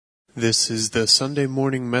This is the Sunday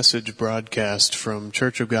morning message broadcast from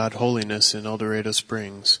Church of God Holiness in El Dorado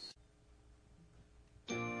Springs.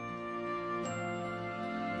 The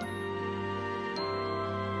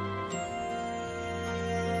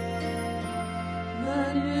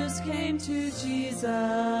news came to Jesus,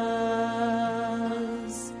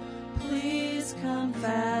 please come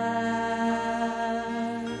fast.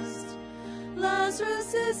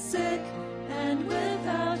 Lazarus is sick, and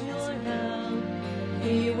without your help,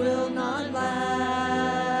 he will not last.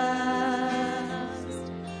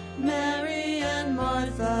 Mary and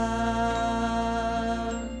Martha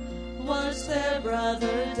watched their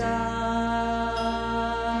brother die.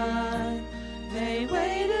 They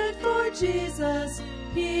waited for Jesus,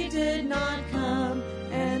 he did not come,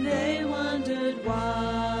 and they wondered why.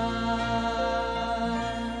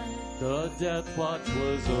 The death watch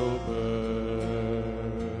was over,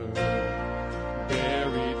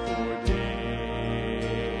 buried for days.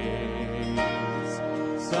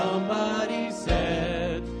 Somebody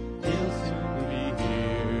said, he'll soon be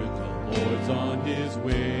here, the Lord's on his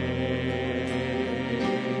way.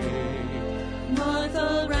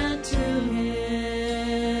 Martha ran to him,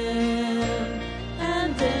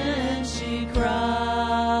 and then she cried,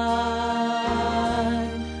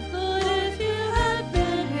 Lord, if you had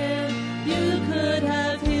been here, you could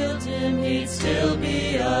have healed him, he'd still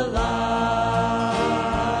be alive.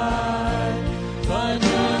 But the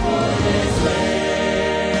Lord is late,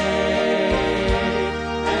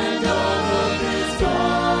 and all hope is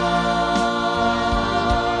gone.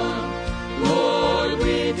 Lord,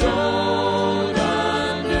 we don't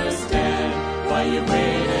understand why you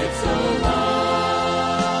waited so long.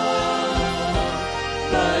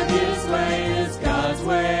 But his way is God's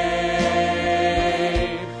way.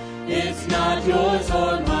 It's not yours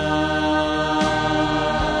or mine.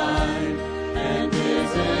 And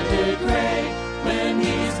isn't it great when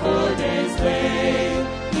he's 4 days late,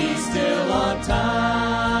 he's still on time.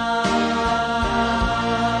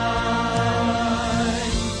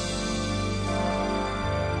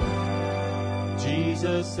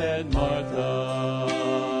 Jesus said, Martha,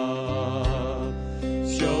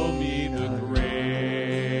 show me the grave.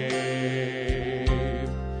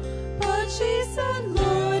 But she said,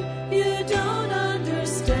 Lord, you don't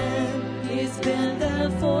understand. He's been there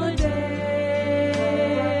 4 days.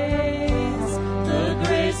 The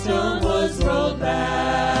gravestone was rolled back.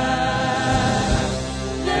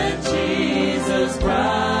 Then Jesus cried,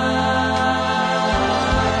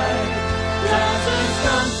 Lazarus,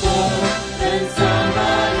 come forth. Then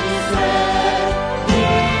somebody said,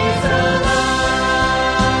 he's alive.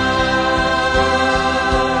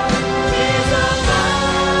 He's alive.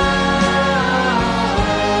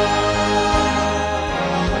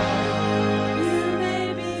 You may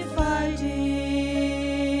be fighting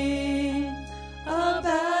a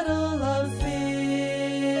battle of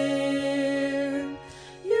fear.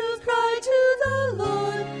 You've cried to the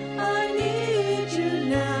Lord, I need you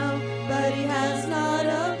now, but he has not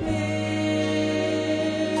appeared.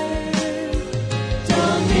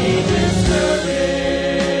 Don't be discouraged,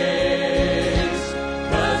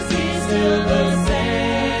 'cause he's still the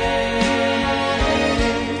same.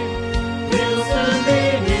 He'll soon be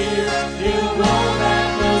here, he'll roll back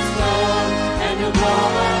the stone, and he'll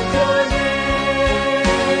call out your name.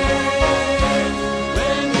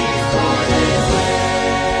 When he's 4 days late,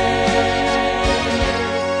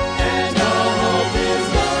 and all hope is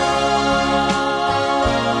gone.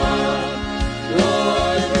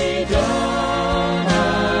 Lord, we don't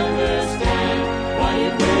understand why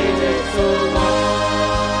you waited so long.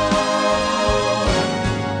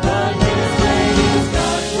 But his way is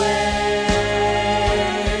God's way.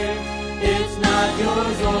 It's not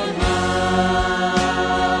yours or mine.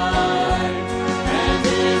 And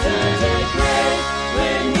isn't it great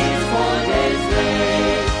when he's 4 days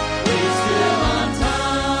late, he's still on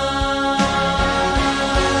time.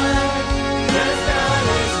 Yes, God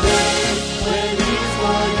is great when he's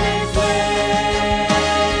 4 days late.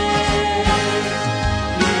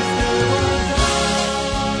 He's still on time.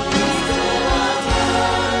 He's still on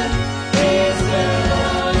time. He's still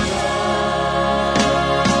on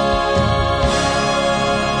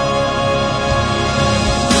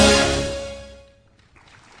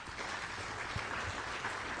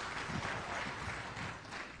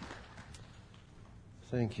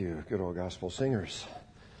Thank you, good old gospel singers.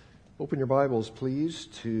 Open your Bibles, please,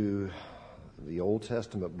 to the Old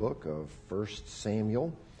Testament book of 1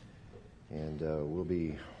 Samuel. And we'll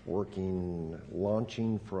be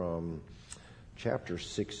launching from chapter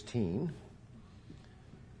 16.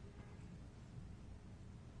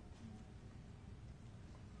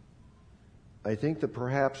 I think that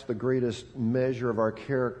perhaps the greatest measure of our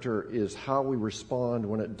character is how we respond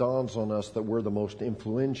when it dawns on us that we're the most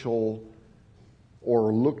influential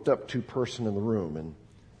or looked up to person in the room.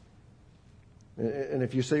 And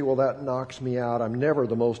if you say, well, that knocks me out, I'm never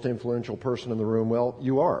the most influential person in the room, well,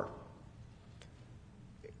 you are.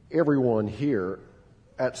 Everyone here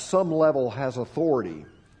at some level has authority,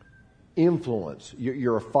 influence.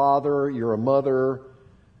 You're a father, you're a mother,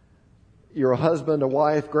 you're a husband, a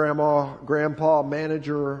wife, grandma, grandpa,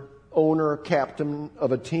 manager, owner, captain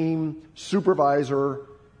of a team, supervisor,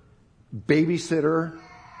 babysitter.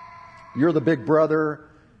 You're the big brother.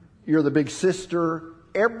 You're the big sister.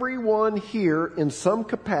 Everyone here in some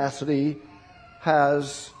capacity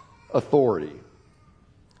has authority.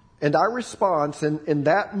 And our response in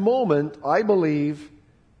that moment, I believe,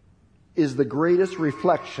 is the greatest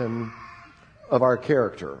reflection of our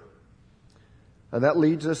character. And that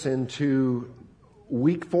leads us into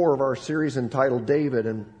week 4 of our series entitled David.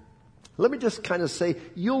 And let me just kind of say,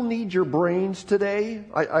 you'll need your brains today.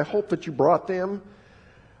 I hope that you brought them.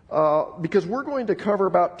 Because we're going to cover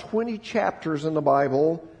about 20 chapters in the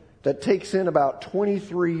Bible that takes in about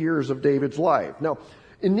 23 years of David's life. Now,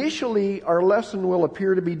 initially, our lesson will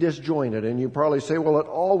appear to be disjointed. And you probably say, well, it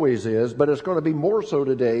always is. But it's going to be more so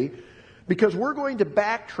today, because we're going to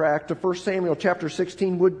backtrack to 1 Samuel chapter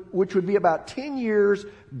 16, which would be about 10 years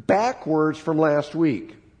backwards from last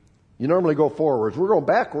week. You normally go forwards. We're going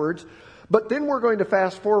backwards. But then we're going to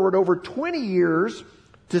fast forward over 20 years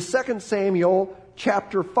to 2 Samuel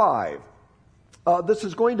chapter 5. This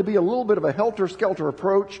is going to be a little bit of a helter-skelter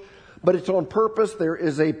approach, but it's on purpose. There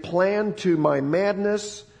is a plan to my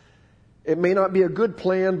madness. It may not be a good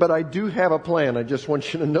plan, but I do have a plan. I just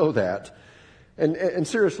want you to know that. And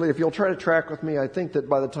seriously, if you'll try to track with me, I think that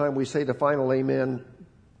by the time we say the final amen,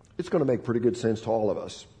 it's going to make pretty good sense to all of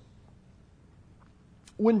us.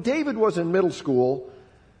 When David was in middle school,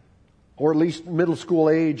 or at least middle school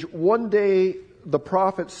age, one day the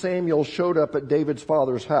prophet Samuel showed up at David's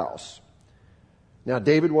father's house. Now,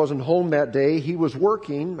 David wasn't home that day. He was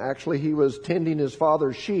working. Actually, he was tending his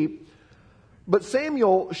father's sheep. But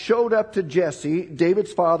Samuel showed up to Jesse,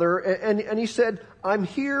 David's father, and he said, I'm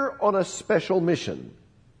here on a special mission.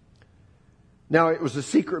 Now, it was a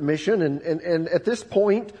secret mission, and at this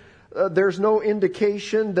point, there's no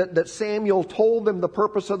indication that Samuel told them the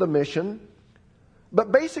purpose of the mission.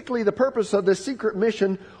 But basically, the purpose of this secret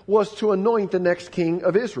mission was to anoint the next king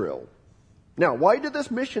of Israel. Now, why did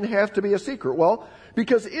this mission have to be a secret? Well,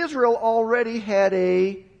 because Israel already had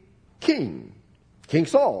a king, King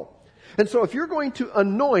Saul. And so if you're going to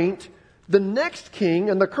anoint the next king,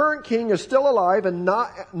 and the current king is still alive and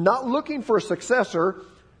not looking for a successor,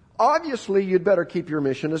 obviously you'd better keep your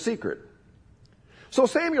mission a secret. So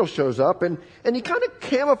Samuel shows up and he kind of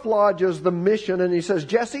camouflages the mission, and he says,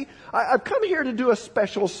 Jesse, I've come here to do a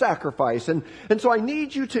special sacrifice. And so I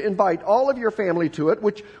need you to invite all of your family to it,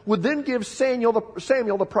 which would then give Samuel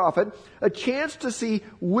the prophet a chance to see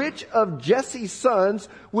which of Jesse's sons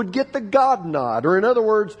would get the God nod, or in other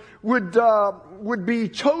words, would be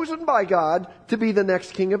chosen by God to be the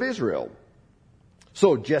next king of Israel.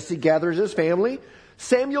 So Jesse gathers his family.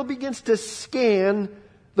 Samuel begins to scan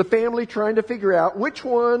the family, trying to figure out which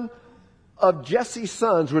one of Jesse's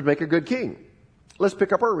sons would make a good king. Let's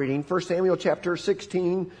pick up our reading, 1 Samuel chapter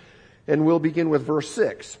 16, and we'll begin with verse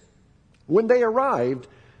 6. When they arrived,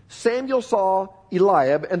 Samuel saw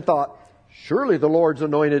Eliab and thought, surely the Lord's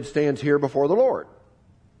anointed stands here before the Lord.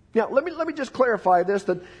 Now, let me just clarify this,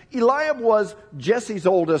 that Eliab was Jesse's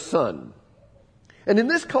oldest son. And in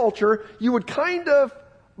this culture, you would kind of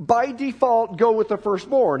by default go with the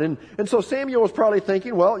firstborn. And so Samuel was probably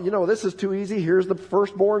thinking, well, this is too easy. Here's the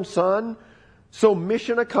firstborn son. So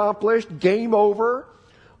mission accomplished, game over.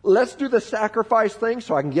 Let's do the sacrifice thing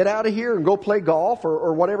so I can get out of here and go play golf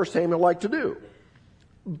or whatever Samuel liked to do.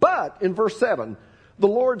 But in verse 7, the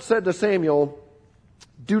Lord said to Samuel,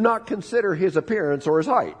 do not consider his appearance or his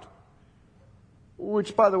height.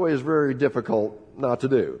 Which, by the way, is very difficult not to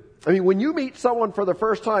do. I mean, when you meet someone for the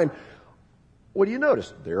first time, what do you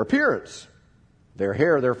notice? Their appearance, their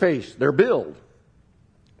hair, their face, their build.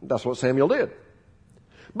 That's what Samuel did.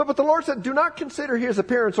 But the Lord said, do not consider his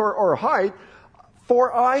appearance or height,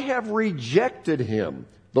 for I have rejected him.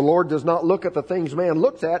 The Lord does not look at the things man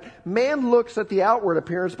looks at. Man looks at the outward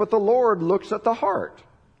appearance, but the Lord looks at the heart.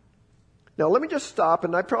 Now, let me just stop,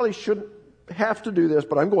 and I probably shouldn't have to do this,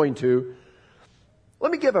 but I'm going to.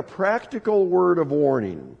 Let me give a practical word of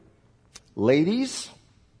warning. Ladies,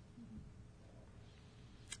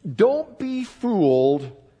 don't be fooled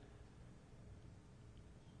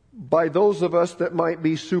by those of us that might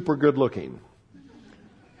be super good looking.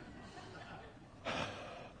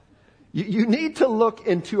 You need to look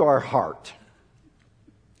into our heart.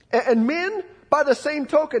 And men, by the same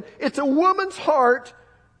token, it's a woman's heart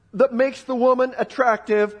that makes the woman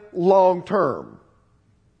attractive long term.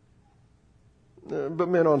 But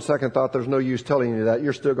men, on second thought, there's no use telling you that.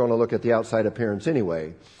 You're still going to look at the outside appearance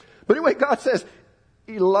anyway. But anyway, God says,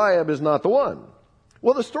 Eliab is not the one.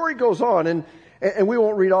 Well, the story goes on, and we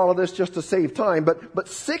won't read all of this just to save time, but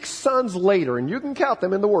 6 sons later, and you can count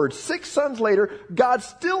them in the Word, 6 sons later, God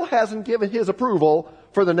still hasn't given his approval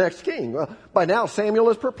for the next king. Well, by now Samuel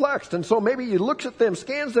is perplexed, and so maybe he looks at them,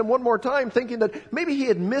 scans them one more time, thinking that maybe he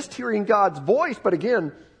had missed hearing God's voice, but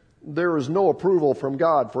again, there is no approval from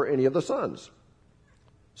God for any of the sons.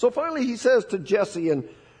 So finally he says to Jesse, and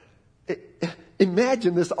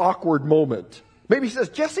imagine this awkward moment. Maybe he says,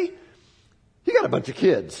 Jesse, you got a bunch of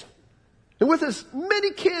kids. And with as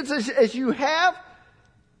many kids as you have,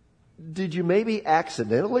 did you maybe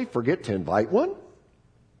accidentally forget to invite one?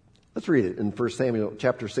 Let's read it in 1 Samuel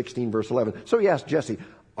chapter 16, verse 11. So he asked Jesse,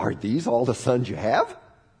 are these all the sons you have?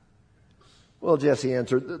 Well, Jesse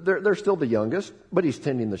answered, they're still the youngest, but he's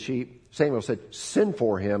tending the sheep. Samuel said, send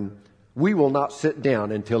for him. We will not sit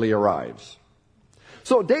down until he arrives.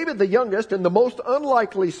 So David, the youngest and the most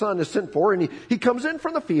unlikely son, is sent for, and he comes in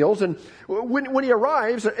from the fields, and when he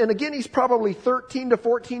arrives, and again he's probably 13 to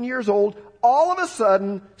 14 years old, all of a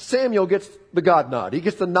sudden Samuel gets the God nod. He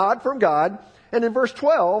gets the nod from God, and in verse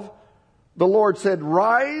 12, the Lord said,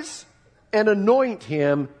 rise and anoint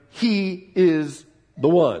him, he is the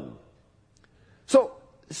one. So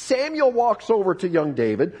Samuel walks over to young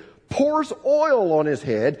David, pours oil on his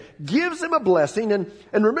head, gives him a blessing, and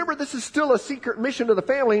remember, this is still a secret mission to the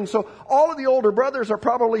family, and so all of the older brothers are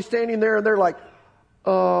probably standing there, and they're like,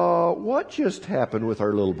 what just happened with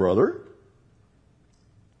our little brother?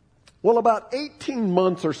 Well, about 18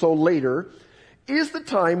 months or so later is the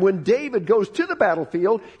time when David goes to the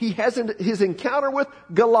battlefield. He has his encounter with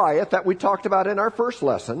Goliath that we talked about in our first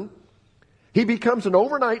lesson. He becomes an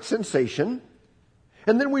overnight sensation.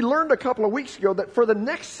 And then we learned a couple of weeks ago that for the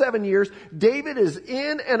next 7 years, David is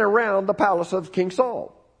in and around the palace of King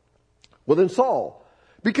Saul. Well, then Saul,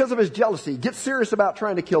 because of his jealousy, gets serious about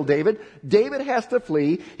trying to kill David. David has to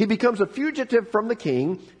flee. He becomes a fugitive from the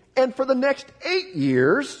king. And for the next 8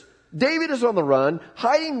 years, David is on the run,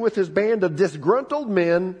 hiding with his band of disgruntled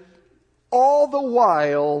men, all the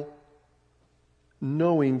while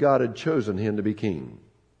knowing God had chosen him to be king.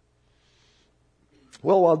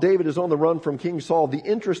 Well, while David is on the run from King Saul, the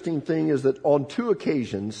interesting thing is that on 2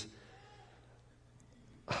 occasions,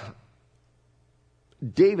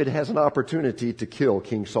 David has an opportunity to kill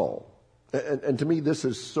King Saul. And to me, this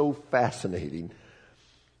is so fascinating.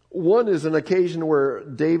 One is an occasion where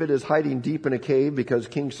David is hiding deep in a cave because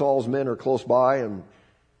King Saul's men are close by. And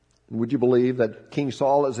would you believe that King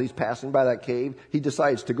Saul, as he's passing by that cave, he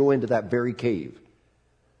decides to go into that very cave.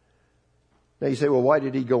 Now you say, well, why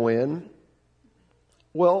did he go in?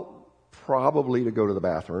 Well, probably to go to the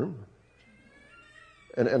bathroom.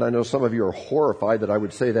 And I know some of you are horrified that I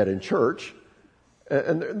would say that in church.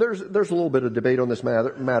 And there's a little bit of debate on this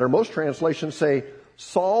matter. Most translations say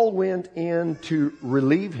Saul went in to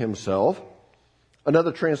relieve himself.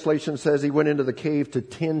 Another translation says he went into the cave to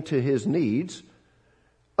tend to his needs.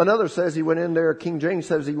 Another says he went in there, King James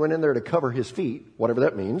says he went in there to cover his feet, whatever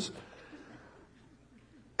that means.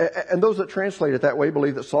 And those that translate it that way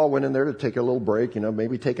believe that Saul went in there to take a little break,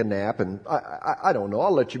 maybe take a nap. And I don't know. I'll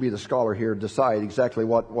let you be the scholar here and decide exactly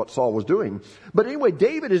what Saul was doing. But anyway,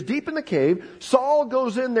 David is deep in the cave. Saul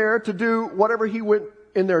goes in there to do whatever he went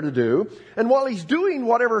in there to do. And while he's doing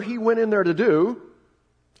whatever he went in there to do,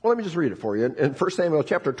 well, let me just read it for you. In 1 Samuel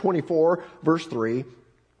chapter 24, verse 3,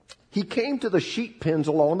 he came to the sheep pens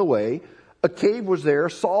along the way. A cave was there.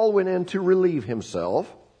 Saul went in to relieve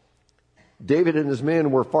himself. David and his men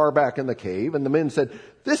were far back in the cave, and the men said,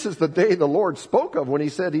 this is the day the Lord spoke of when he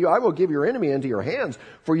said to you, I will give your enemy into your hands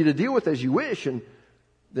for you to deal with as you wish. And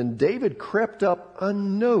then David crept up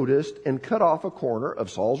unnoticed and cut off a corner of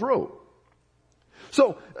Saul's robe.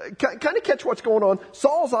 So, kind of catch what's going on.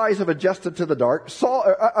 Saul's eyes have adjusted to the dark.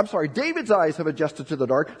 David's eyes have adjusted to the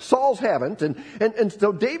dark. Saul's haven't. And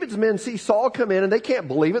so David's men see Saul come in, and they can't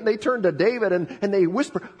believe it. And they turn to David, and they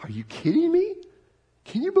whisper, are you kidding me?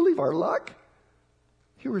 Can you believe our luck?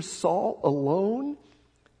 Here is Saul alone.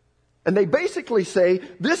 And they basically say,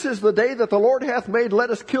 this is the day that the Lord hath made. Let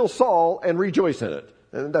us kill Saul and rejoice in it.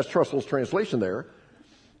 And that's Trussell's translation there.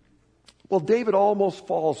 Well, David almost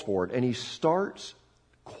falls for it. And he starts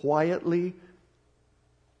quietly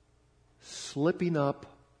slipping up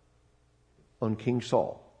on King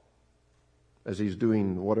Saul as he's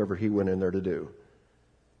doing whatever he went in there to do.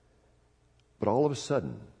 But all of a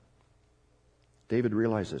sudden, David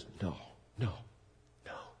realizes, no,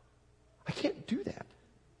 I can't do that.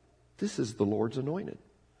 This is the Lord's anointed.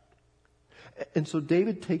 And so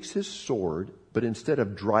David takes his sword, but instead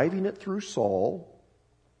of driving it through Saul,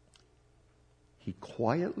 he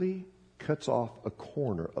quietly cuts off a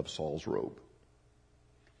corner of Saul's robe.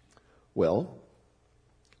 Well,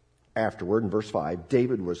 afterward, in verse 5,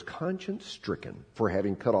 David was conscience-stricken for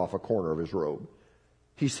having cut off a corner of his robe.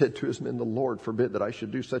 He said to his men, the Lord forbid that I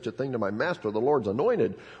should do such a thing to my master, the Lord's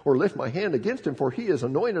anointed, or lift my hand against him, for he is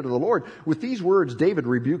anointed of the Lord. With these words, David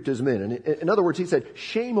rebuked his men. And in other words, he said,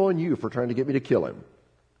 shame on you for trying to get me to kill him.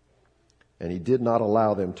 And he did not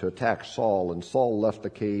allow them to attack Saul, and Saul left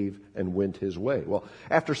the cave and went his way. Well,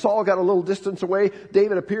 after Saul got a little distance away,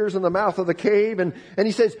 David appears in the mouth of the cave, and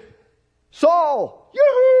he says, Saul,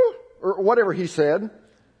 yoo-hoo, or whatever he said,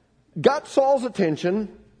 got Saul's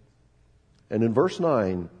attention. And in verse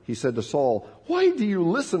 9, he said to Saul, why do you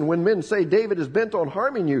listen when men say David is bent on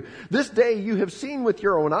harming you? This day you have seen with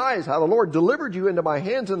your own eyes how the Lord delivered you into my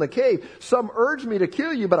hands in the cave. Some urged me to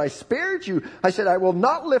kill you, but I spared you. I said, I will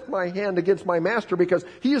not lift my hand against my master because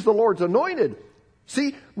he is the Lord's anointed.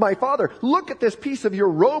 See, my father, look at this piece of your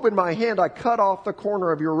robe in my hand. I cut off the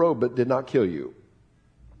corner of your robe, but did not kill you.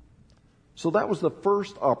 So that was the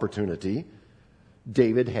first opportunity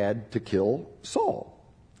David had to kill Saul.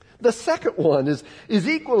 The second one is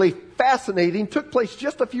equally fascinating, took place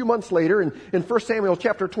just a few months later in 1 Samuel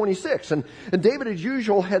chapter 26. And David, as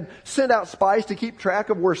usual, had sent out spies to keep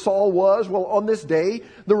track of where Saul was. Well, on this day,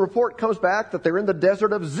 the report comes back that they're in the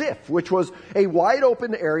desert of Ziph, which was a wide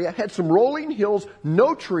open area, had some rolling hills,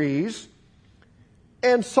 no trees,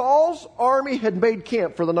 and Saul's army had made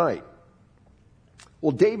camp for the night.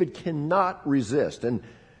 Well, David cannot resist, and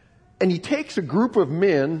he takes a group of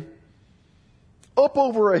men up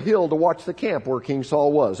over a hill to watch the camp where King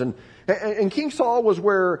Saul was. And King Saul was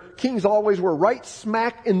where kings always were, right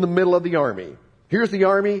smack in the middle of the army. Here's the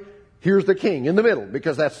army, here's the king in the middle,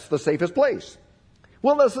 because that's the safest place.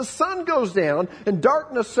 Well, as the sun goes down and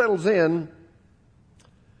darkness settles in,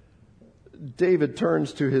 David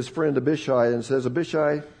turns to his friend Abishai and says,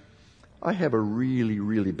 Abishai, I have a really,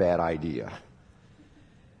 really bad idea.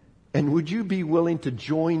 And would you be willing to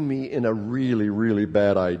join me in a really, really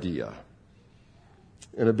bad idea?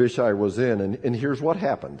 And Abishai was in, and here's what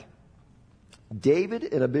happened. David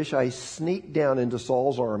and Abishai sneaked down into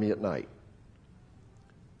Saul's army at night.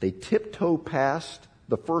 They tiptoe past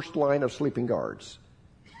the first line of sleeping guards.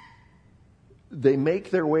 They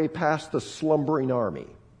make their way past the slumbering army.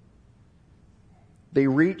 They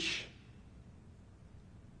reach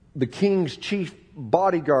the king's chief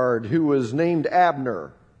bodyguard, who was named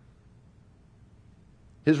Abner.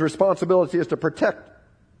 His responsibility is to protect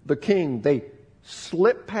the king. They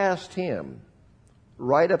slip past him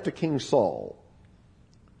right up to King Saul,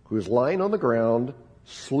 who is lying on the ground,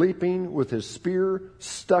 sleeping with his spear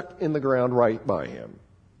stuck in the ground right by him.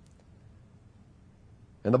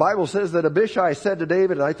 And the Bible says that Abishai said to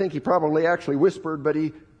David, and I think he probably actually whispered, but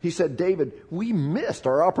he said, David, we missed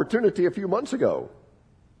our opportunity a few months ago.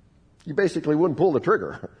 You basically wouldn't pull the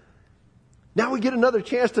trigger. Now we get another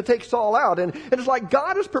chance to take Saul out. And it's like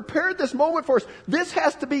God has prepared this moment for us. This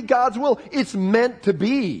has to be God's will. It's meant to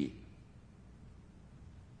be.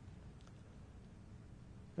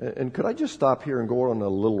 And could I just stop here and go on a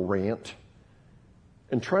little rant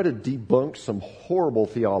and try to debunk some horrible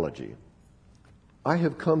theology? I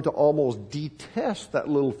have come to almost detest that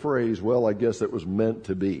little phrase, well, I guess it was meant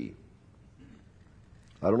to be.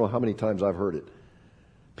 I don't know how many times I've heard it.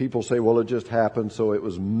 People say, well, it just happened, so it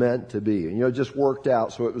was meant to be. And, it just worked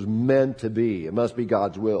out, so it was meant to be. It must be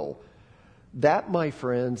God's will. That, my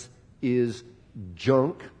friends, is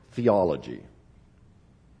junk theology.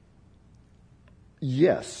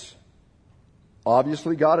 Yes,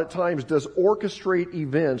 obviously God at times does orchestrate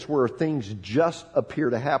events where things just appear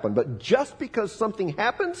to happen. But just because something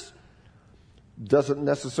happens doesn't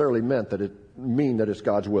necessarily mean that it's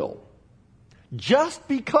God's will. Just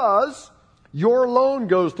because your loan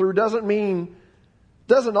goes through doesn't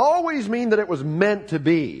always mean that it was meant to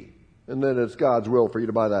be and that it's God's will for you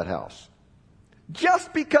to buy that house.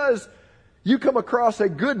 Just because you come across a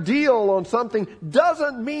good deal on something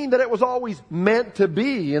doesn't mean that it was always meant to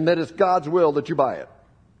be and that it's God's will that you buy it.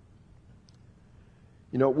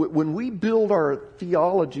 When we build our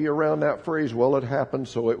theology around that phrase, well, it happened,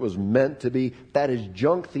 so it was meant to be, that is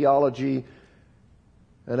junk theology.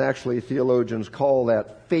 And actually, theologians call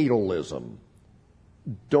that fatalism.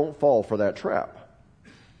 Don't fall for that trap.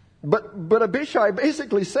 But Abishai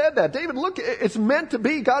basically said that. David, look, it's meant to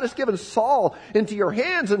be. God has given Saul into your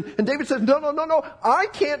hands. And David says, no. I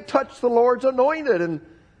can't touch the Lord's anointed. And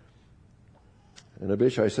And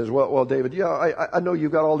Abishai says, well, David, yeah, I know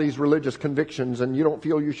you've got all these religious convictions and you don't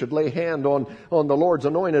feel you should lay hand on the Lord's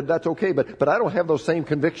anointed. That's okay, but I don't have those same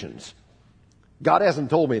convictions. God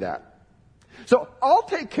hasn't told me that. So I'll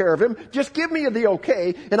take care of him. Just give me the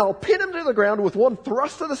okay, and I'll pin him to the ground with one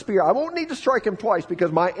thrust of the spear. I won't need to strike him twice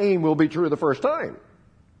because my aim will be true the first time.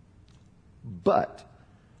 But,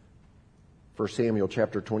 1 Samuel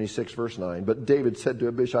chapter 26, verse 9, but David said to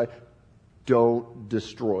Abishai, don't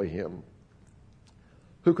destroy him.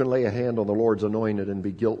 Who can lay a hand on the Lord's anointed and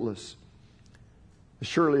be guiltless? As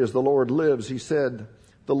surely as the Lord lives, he said,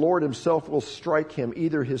 the Lord himself will strike him.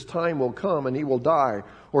 Either his time will come and he will die,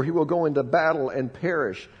 or he will go into battle and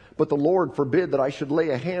perish. But the Lord forbid that I should lay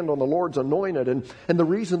a hand on the Lord's anointed. And the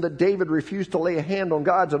reason that David refused to lay a hand on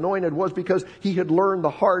God's anointed was because he had learned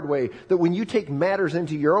the hard way that when you take matters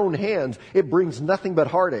into your own hands, it brings nothing but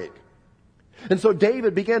heartache. And so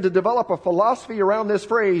David began to develop a philosophy around this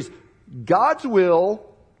phrase, God's will,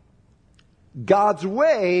 God's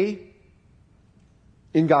way,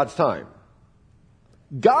 in God's time.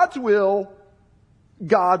 God's will,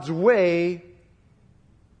 God's way,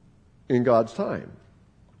 in God's time.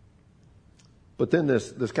 But then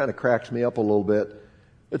this kind of cracks me up a little bit.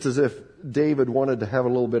 It's as if David wanted to have a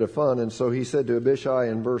little bit of fun, and so he said to Abishai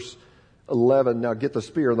in verse 11, now get the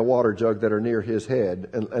spear and the water jug that are near his head,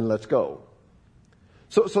 and let's go.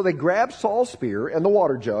 So they grab Saul's spear and the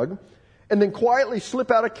water jug, and then quietly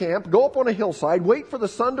slip out of camp, go up on a hillside, wait for the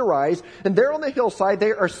sun to rise, and there on the hillside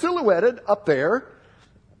they are silhouetted up there.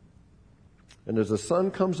 And as the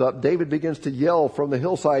sun comes up, David begins to yell from the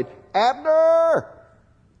hillside, Abner!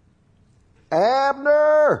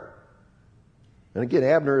 Abner! And again,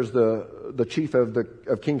 Abner is the chief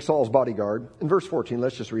of King Saul's bodyguard. In verse 14,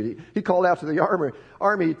 let's just read it. He called out to the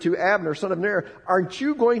army to Abner, son of Ner, aren't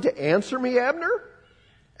you going to answer me, Abner?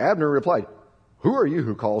 Abner replied, who are you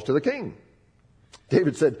who calls to the king?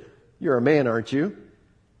 David said, you're a man, aren't you?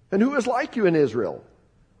 And who is like you in Israel?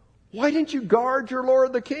 Why didn't you guard your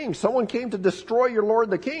lord the king? Someone came to destroy your lord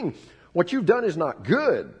the king. What you've done is not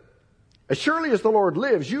good. As surely as the Lord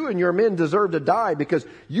lives, you and your men deserve to die because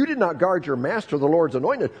you did not guard your master, the Lord's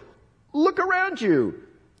anointed. Look around you.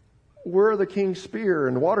 Where are the king's spear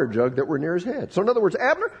and water jug that were near his head? So in other words,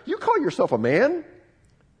 Abner, you call yourself a man,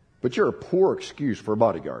 but you're a poor excuse for a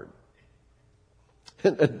bodyguard.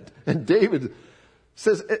 And David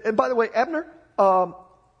says, and by the way, Abner,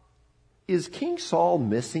 is King Saul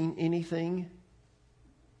missing anything?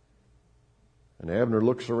 And Abner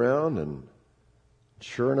looks around, and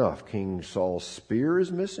sure enough, King Saul's spear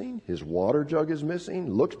is missing. His water jug is missing.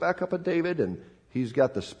 Looks back up at David, and he's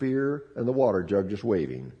got the spear and the water jug just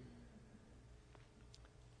waving.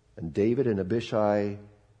 And David and Abishai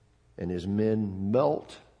and his men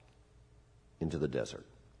melt into the desert.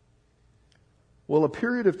 Well, a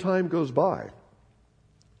period of time goes by.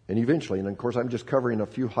 And eventually, and of course I'm just covering a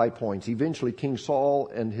few high points, eventually King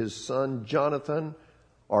Saul and his son Jonathan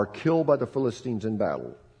are killed by the Philistines in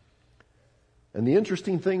battle. And the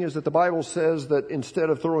interesting thing is that the Bible says that instead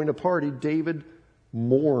of throwing a party, David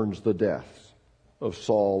mourns the deaths of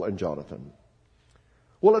Saul and Jonathan.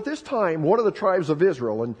 Well, at this time, one of the tribes of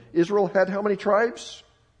Israel, and Israel had how many tribes?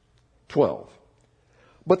 12.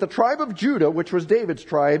 But the tribe of Judah, which was David's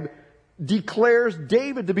tribe, declares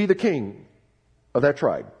David to be the king of that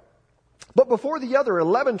tribe. But before the other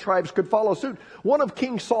 11 tribes could follow suit, one of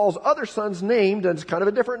King Saul's other sons named, and it's kind of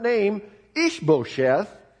a different name, Ishbosheth,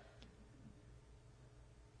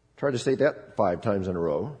 tried to say that 5 times in a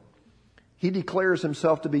row, he declares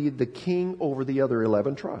himself to be the king over the other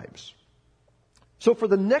 11 tribes. So for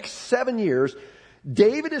the next 7 years,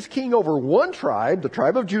 David is king over one tribe, the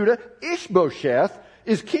tribe of Judah. Ishbosheth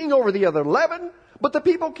is king over the other 11. But the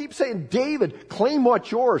people keep saying, David, claim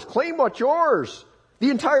what's yours. Claim what's yours.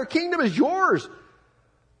 The entire kingdom is yours.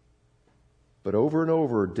 But over and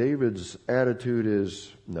over, David's attitude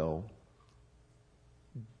is, no.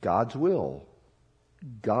 God's will,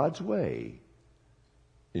 God's way,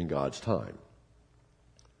 in God's time.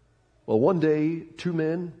 Well, one day, 2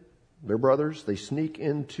 men, they're brothers, they sneak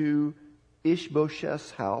into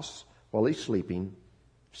Ishbosheth's house while he's sleeping.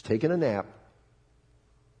 He's taking a nap,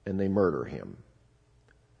 and they murder him.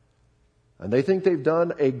 And they think they've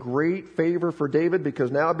done a great favor for David because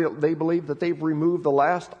now they believe that they've removed the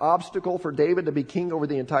last obstacle for David to be king over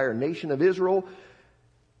the entire nation of Israel.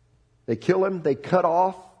 They kill him. They cut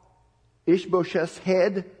off Ishbosheth's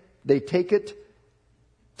head. They take it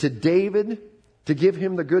to David to give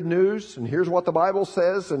him the good news. And here's what the Bible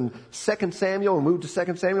says in 2 Samuel. We move to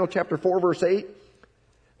 2 Samuel chapter 4, verse 8.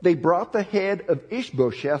 They brought the head of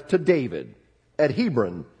Ishbosheth to David at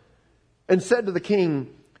Hebron and said to the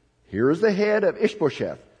king, here is the head of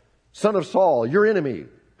Ishbosheth, son of Saul, your enemy,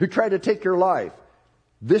 who tried to take your life.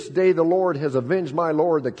 This day the Lord has avenged my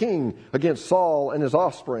Lord the king against Saul and his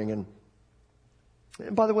offspring. And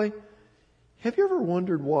by the way, have you ever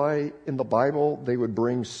wondered why in the Bible they would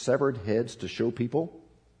bring severed heads to show people?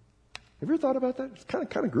 Have you ever thought about that? It's kind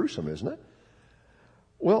of gruesome, isn't it?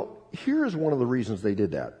 Well, here's one of the reasons they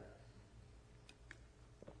did that.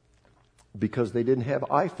 Because they didn't have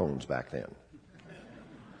iPhones back then.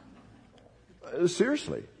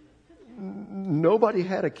 Seriously. Nobody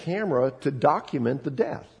had a camera to document the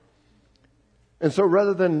death. And so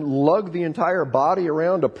rather than lug the entire body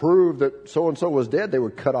around to prove that so-and-so was dead, they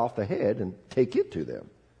would cut off the head and take it to them.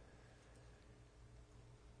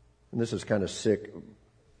 And this is kind of sick,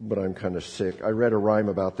 but I'm kind of sick. I read a rhyme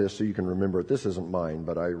about this so you can remember it. This isn't mine,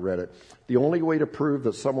 but I read it. The only way to prove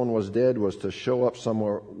that someone was dead was to show up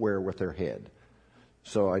somewhere with their head.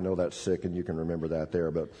 So I know that's sick and you can remember that there.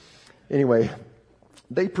 But anyway,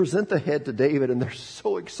 they present the head to David and they're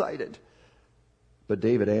so excited. But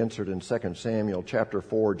David answered in 2 Samuel chapter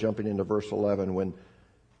 4, jumping into verse 11, when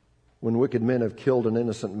wicked men have killed an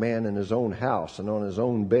innocent man in his own house and on his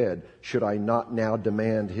own bed, should I not now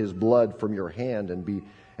demand his blood from your hand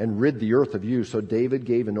and rid the earth of you? So David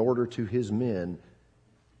gave an order to his men,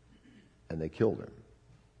 and they killed him.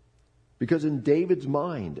 Because in David's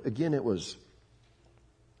mind, again, it was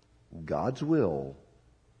God's will,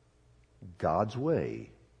 God's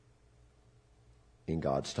way, in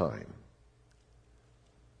God's time.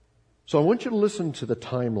 So I want you to listen to the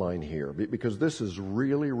timeline here, because this is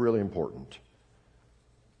really, really important.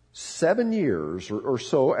 7 years or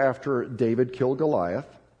so after David killed Goliath,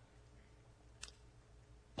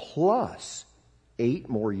 plus 8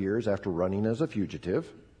 more years after running as a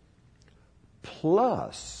fugitive,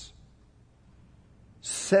 plus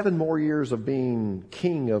 7 more years of being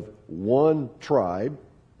king of one tribe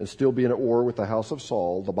and still being at war with the house of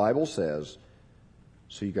Saul, the Bible says.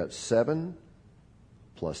 So you got 7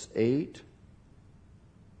 plus 8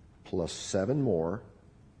 plus 7 more.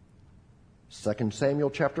 2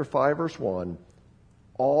 Samuel chapter 5 verse 1.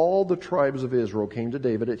 All the tribes of Israel came to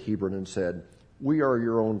David at Hebron and said, "We are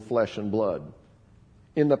your own flesh and blood.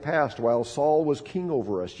 In the past, while Saul was king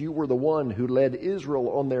over us, you were the one who led Israel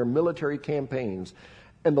on their military campaigns.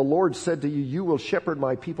 And the Lord said to you, you will shepherd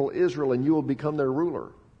my people Israel and you will become their ruler."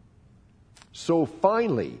 So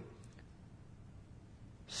finally,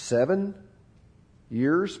 7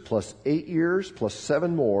 years plus 8 years plus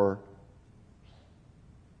 7 more.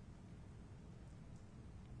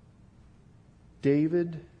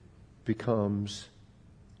 David becomes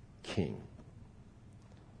king.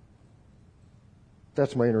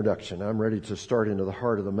 That's my introduction. I'm ready to start into the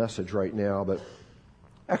heart of the message right now, but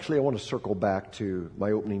actually I want to circle back to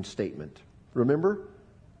my opening statement. Remember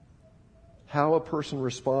how a person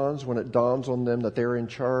responds when it dawns on them that they're in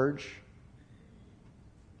charge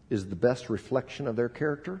is the best reflection of their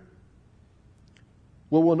character?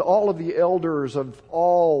 Well, when all of the elders of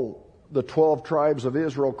all the 12 tribes of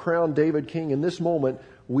Israel crowned David king, in this moment,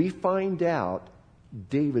 we find out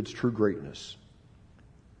David's true greatness.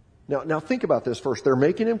 Now think about this first. They're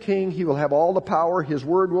making him king. He will have all the power. His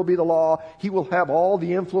word will be the law. He will have all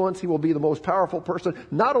the influence. He will be the most powerful person,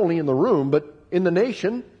 not only in the room, but in the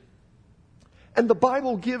nation. And the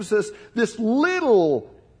Bible gives us this little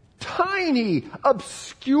tiny,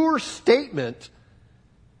 obscure statement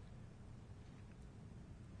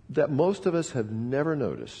that most of us have never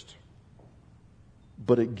noticed.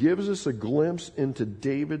 But it gives us a glimpse into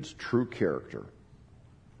David's true character.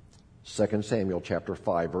 2 Samuel chapter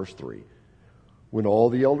 5, verse 3. When all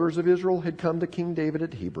the elders of Israel had come to King David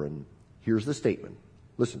at Hebron, here's the statement.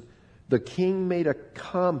 Listen, the king made a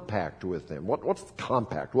compact with them. What's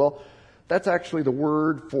compact? Well, that's actually the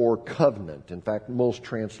word for covenant. In fact, most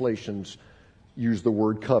translations use the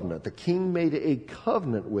word covenant. The king made a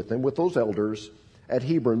covenant with them, with those elders at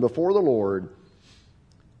Hebron before the Lord,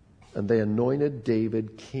 and they anointed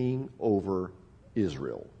David king over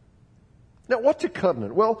Israel. Now, what's a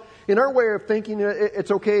covenant? Well, in our way of thinking,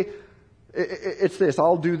 it's okay. It's this.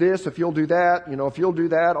 I'll do this if you'll do that. You know, if you'll do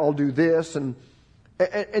that, I'll do this. And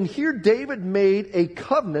here David made a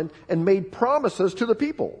covenant and made promises to the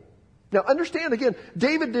people. Now, understand again,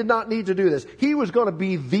 David did not need to do this. He was going to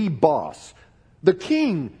be the boss, the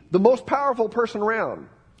king, the most powerful person around.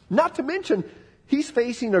 Not to mention, he's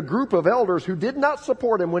facing a group of elders who did not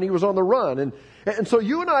support him when he was on the run. And so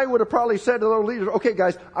you and I would have probably said to those leaders, okay,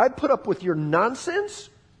 guys, I put up with your nonsense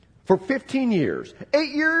for 15 years. 8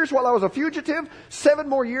 years while I was a fugitive, 7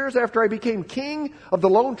 more years after I became king of the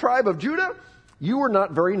lone tribe of Judah. You were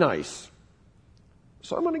not very nice.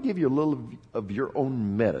 So I'm going to give you a little of your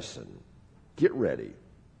own medicine. Get ready.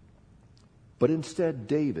 But instead,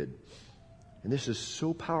 David, and this is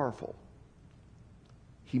so powerful,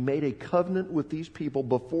 he made a covenant with these people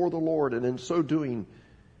before the Lord, and in so doing,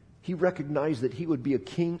 he recognized that he would be a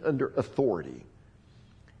king under authority.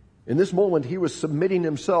 In this moment, he was submitting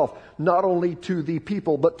himself not only to the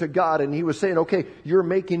people, but to God. And he was saying, okay, you're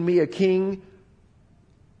making me a king,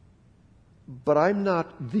 but I'm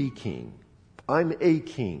not the king. I'm a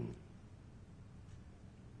king.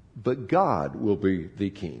 But God will be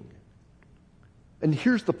the king. And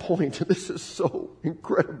here's the point. This is so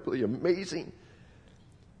incredibly amazing.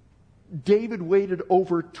 David waited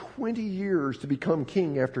over 20 years to become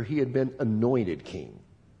king after he had been anointed king.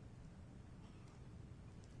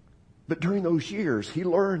 But during those years, he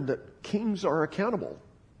learned that kings are accountable.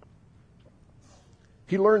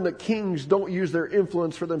 He learned that kings don't use their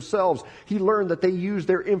influence for themselves. He learned that they use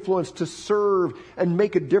their influence to serve and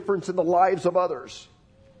make a difference in the lives of others.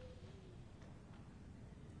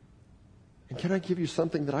 And can I give you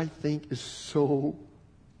something that I think is so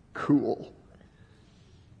cool?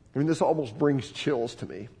 I mean, this almost brings chills to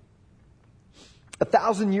me.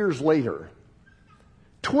 1,000 years later,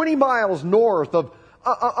 20 miles north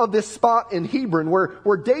of this spot in Hebron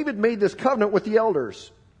where David made this covenant with the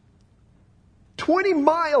elders, 20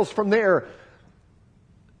 miles from there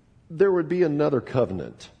would be another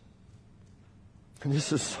covenant. And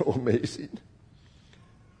this is so amazing.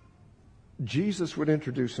 Jesus would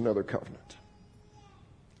introduce another covenant.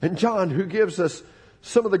 And John, who gives us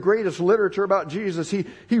some of the greatest literature about Jesus,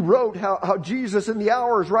 he wrote how Jesus, in the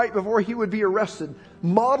hours right before he would be arrested,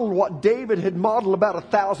 modeled what David had modeled about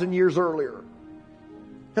 1,000 years earlier.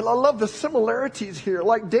 And I love the similarities here.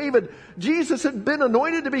 Like David, Jesus had been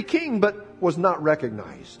anointed to be king, but was not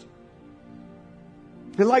recognized.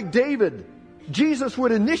 And like David, Jesus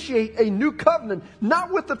would initiate a new covenant,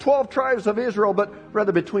 not with the 12 tribes of Israel, but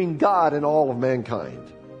rather between God and all of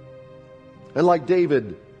mankind. And like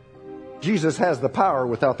David, Jesus has the power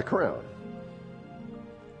without the crown.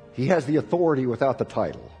 He has the authority without the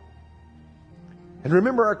title. And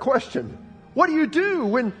remember our question. What do you do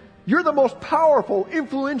when you're the most powerful,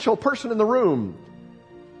 influential person in the room?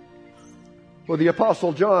 Well, the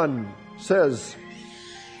Apostle John says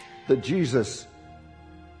that Jesus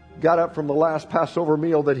got up from the last Passover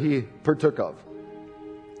meal that he partook of.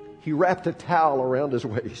 He wrapped a towel around his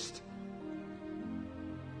waist.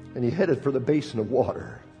 And he headed for the basin of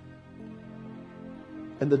water.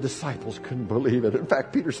 And the disciples couldn't believe it. In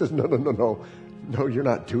fact, Peter says, no, you're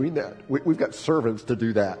not doing that. We've got servants to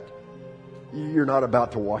do that. You're not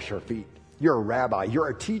about to wash our feet. You're a rabbi. You're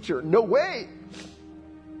a teacher. No way.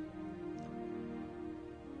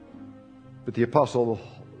 But the Apostle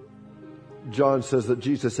John says that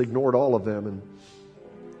Jesus ignored all of them and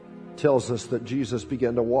tells us that Jesus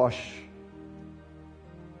began to wash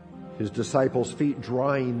his disciples' feet,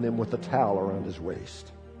 drying them with a towel around his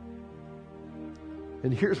waist.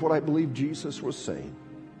 And here's what I believe Jesus was saying.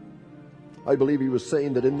 I believe he was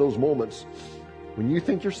saying that in those moments, when you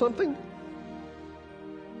think you're something,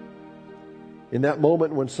 in that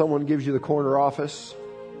moment when someone gives you the corner office,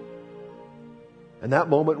 and that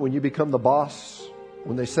moment when you become the boss,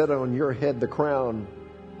 when they set on your head the crown,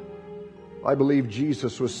 I believe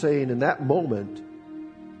Jesus was saying in that moment,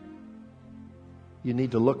 you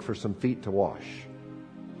need to look for some feet to wash.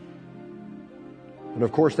 And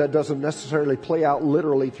of course, that doesn't necessarily play out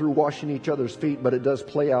literally through washing each other's feet, but it does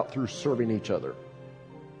play out through serving each other.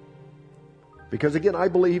 Because again, I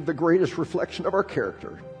believe the greatest reflection of our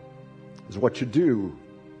character is what you do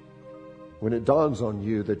when it dawns on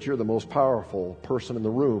you that you're the most powerful person in the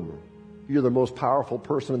room. You're the most powerful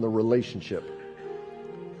person in the relationship.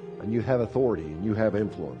 And you have authority and you have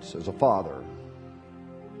influence as a father,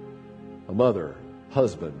 a mother,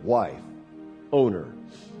 husband, wife, owner,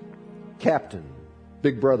 captain,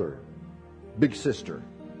 big brother, big sister.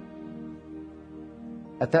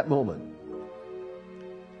 At that moment,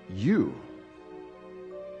 you,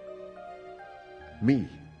 me,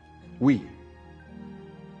 we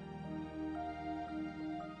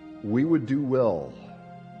would do well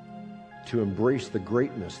to embrace the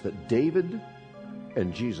greatness that David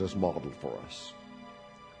and Jesus modeled for us.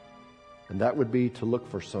 And that would be to look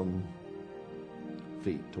for some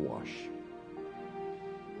feet to wash.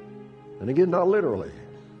 And again, not literally,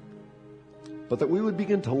 but that we would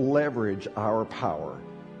begin to leverage our power,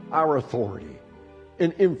 our authority,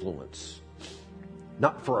 and influence,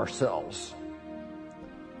 not for ourselves,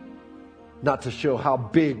 not to show how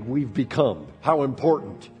big we've become, how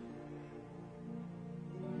important,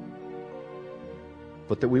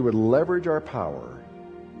 but that we would leverage our power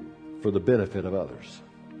for the benefit of others.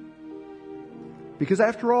 Because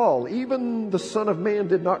after all, even the Son of Man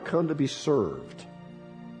did not come to be served,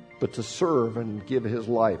 but to serve and give his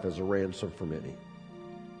life as a ransom for many.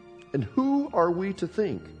 And who are we to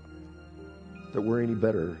think that we're any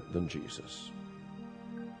better than Jesus?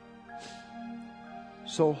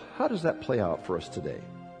 So how does that play out for us today?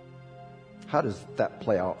 How does that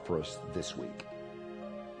play out for us this week?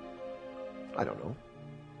 I don't know.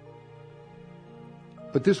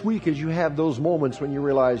 But this week, as you have those moments when you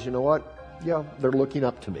realize, you know what? Yeah, they're looking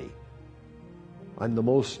up to me. I'm the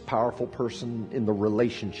most powerful person in the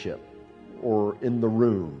relationship or in the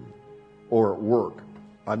room or at work.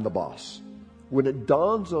 I'm the boss. When it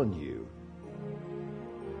dawns on you,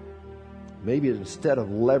 maybe instead of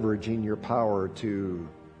leveraging your power to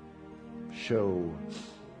show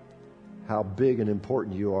how big and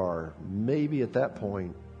important you are, maybe at that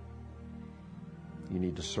point you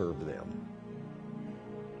need to serve them.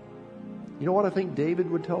 You know what I think David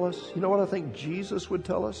would tell us? You know what I think Jesus would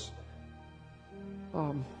tell us?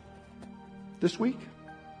 This week,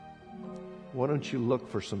 why don't you look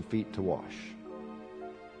for some feet to wash?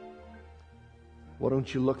 Why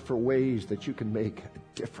don't you look for ways that you can make a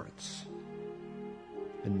difference?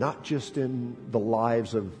 And not just in the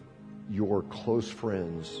lives of your close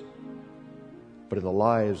friends, but in the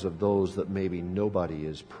lives of those that maybe nobody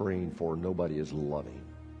is praying for, nobody is loving.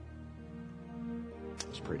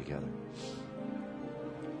 Let's pray together.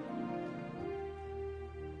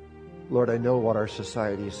 Lord, I know what our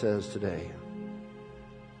society says today.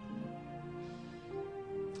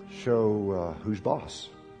 Show who's boss.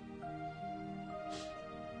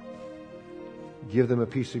 Give them a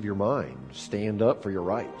piece of your mind. Stand up for your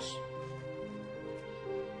rights.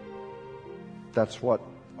 That's what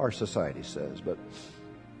our society says.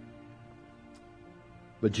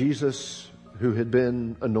 But Jesus, who had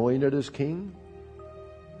been anointed as king,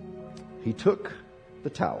 he took the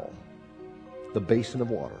towel, the basin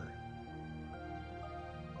of water.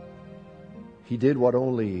 He did what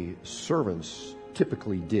only servants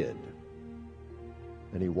typically did,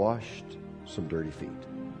 and he washed some dirty feet.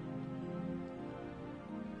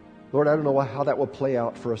 Lord, I don't know how that will play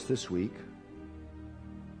out for us this week,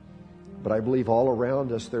 but I believe all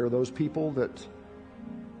around us there are those people that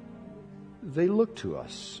they look to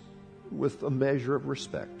us with a measure of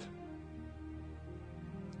respect.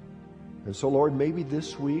 And so, Lord, maybe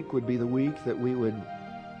this week would be the week that we would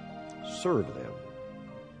serve them.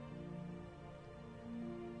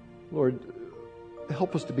 Lord,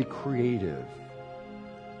 help us to be creative.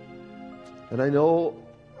 And I know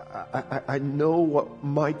what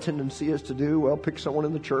my tendency is to do. Well, pick someone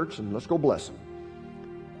in the church and let's go bless them.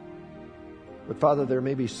 But Father, there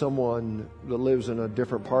may be someone that lives in a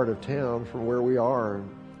different part of town from where we are,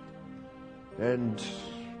 and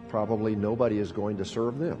probably nobody is going to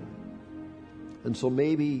serve them. And so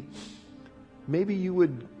maybe you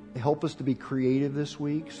would help us to be creative this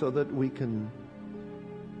week so that we can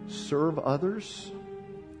serve others.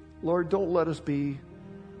 Lord, don't let us be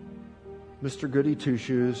Mr. Goody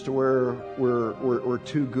Two-Shoes to where we're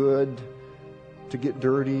too good to get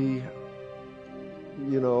dirty.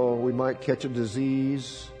 You know, we might catch a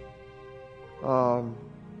disease. Lord,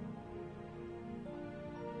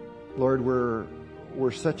 we're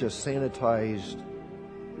such a sanitized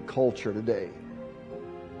culture today.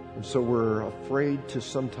 And so we're afraid to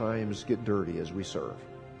sometimes get dirty as we serve.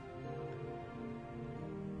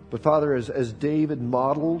 But Father, as David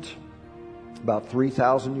modeled about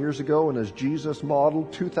 3,000 years ago, and as Jesus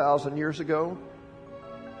modeled 2,000 years ago,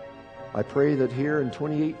 I pray that here in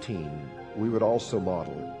 2018, we would also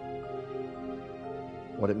model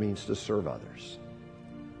what it means to serve others.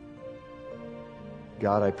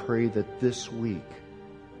 God, I pray that this week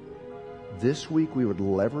we would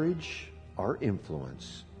leverage our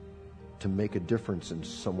influence to make a difference in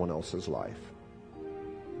someone else's life.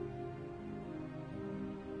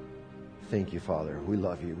 Thank you, Father. We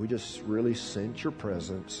love you. We just really sense your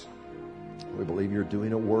presence. We believe you're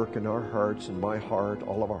doing a work in our hearts, in my heart,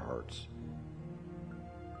 all of our hearts.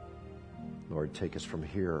 Lord, take us from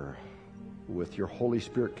here with your Holy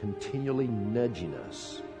Spirit continually nudging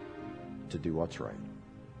us to do what's right.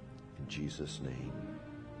 In Jesus' name.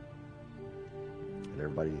 And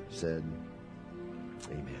everybody said,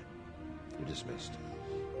 amen. You're dismissed.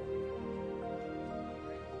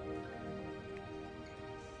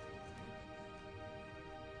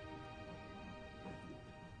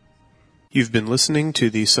 You've been listening to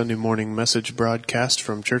the Sunday morning message broadcast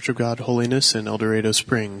from Church of God Holiness in El Dorado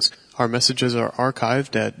Springs. Our messages are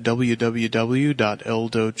archived at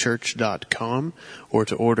www.eldochurch.com, or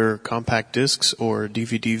to order compact discs or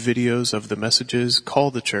DVD videos of the messages,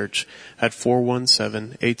 call the church at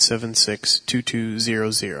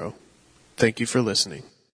 417-876-2200. Thank you for listening.